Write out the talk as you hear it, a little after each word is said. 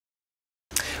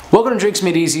Welcome to Drinks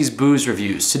Made Easy's Booze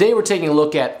Reviews. Today we're taking a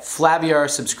look at Flaviar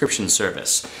subscription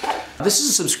service. This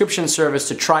is a subscription service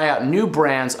to try out new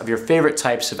brands of your favorite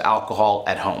types of alcohol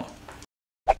at home.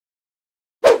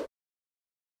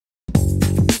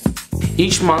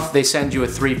 Each month they send you a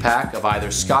 3-pack of either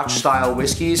Scotch-style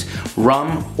whiskeys,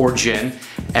 rum, or gin,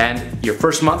 and your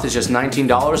first month is just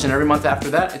 $19, and every month after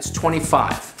that it's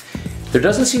 $25. There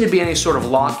doesn't seem to be any sort of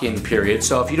lock-in period,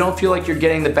 so if you don't feel like you're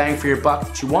getting the bang for your buck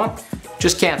that you want,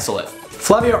 just cancel it.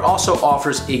 Flaviar also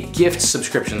offers a gift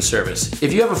subscription service.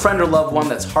 If you have a friend or loved one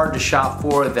that's hard to shop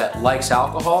for that likes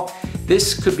alcohol,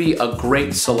 this could be a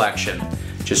great selection.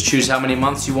 Just choose how many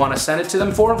months you want to send it to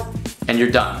them for, and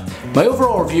you're done. My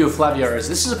overall review of Flaviar is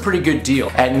this is a pretty good deal.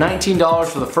 At $19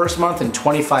 for the first month and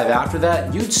 $25 after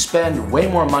that, you'd spend way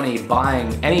more money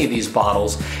buying any of these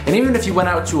bottles, and even if you went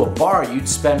out to a bar, you'd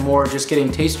spend more just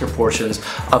getting taster portions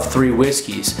of 3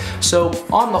 whiskeys. So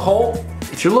on the whole,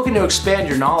 if you're looking to expand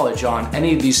your knowledge on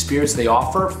any of these spirits they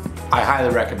offer, I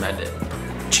highly recommend it.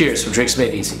 Cheers from Drinks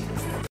Made Easy.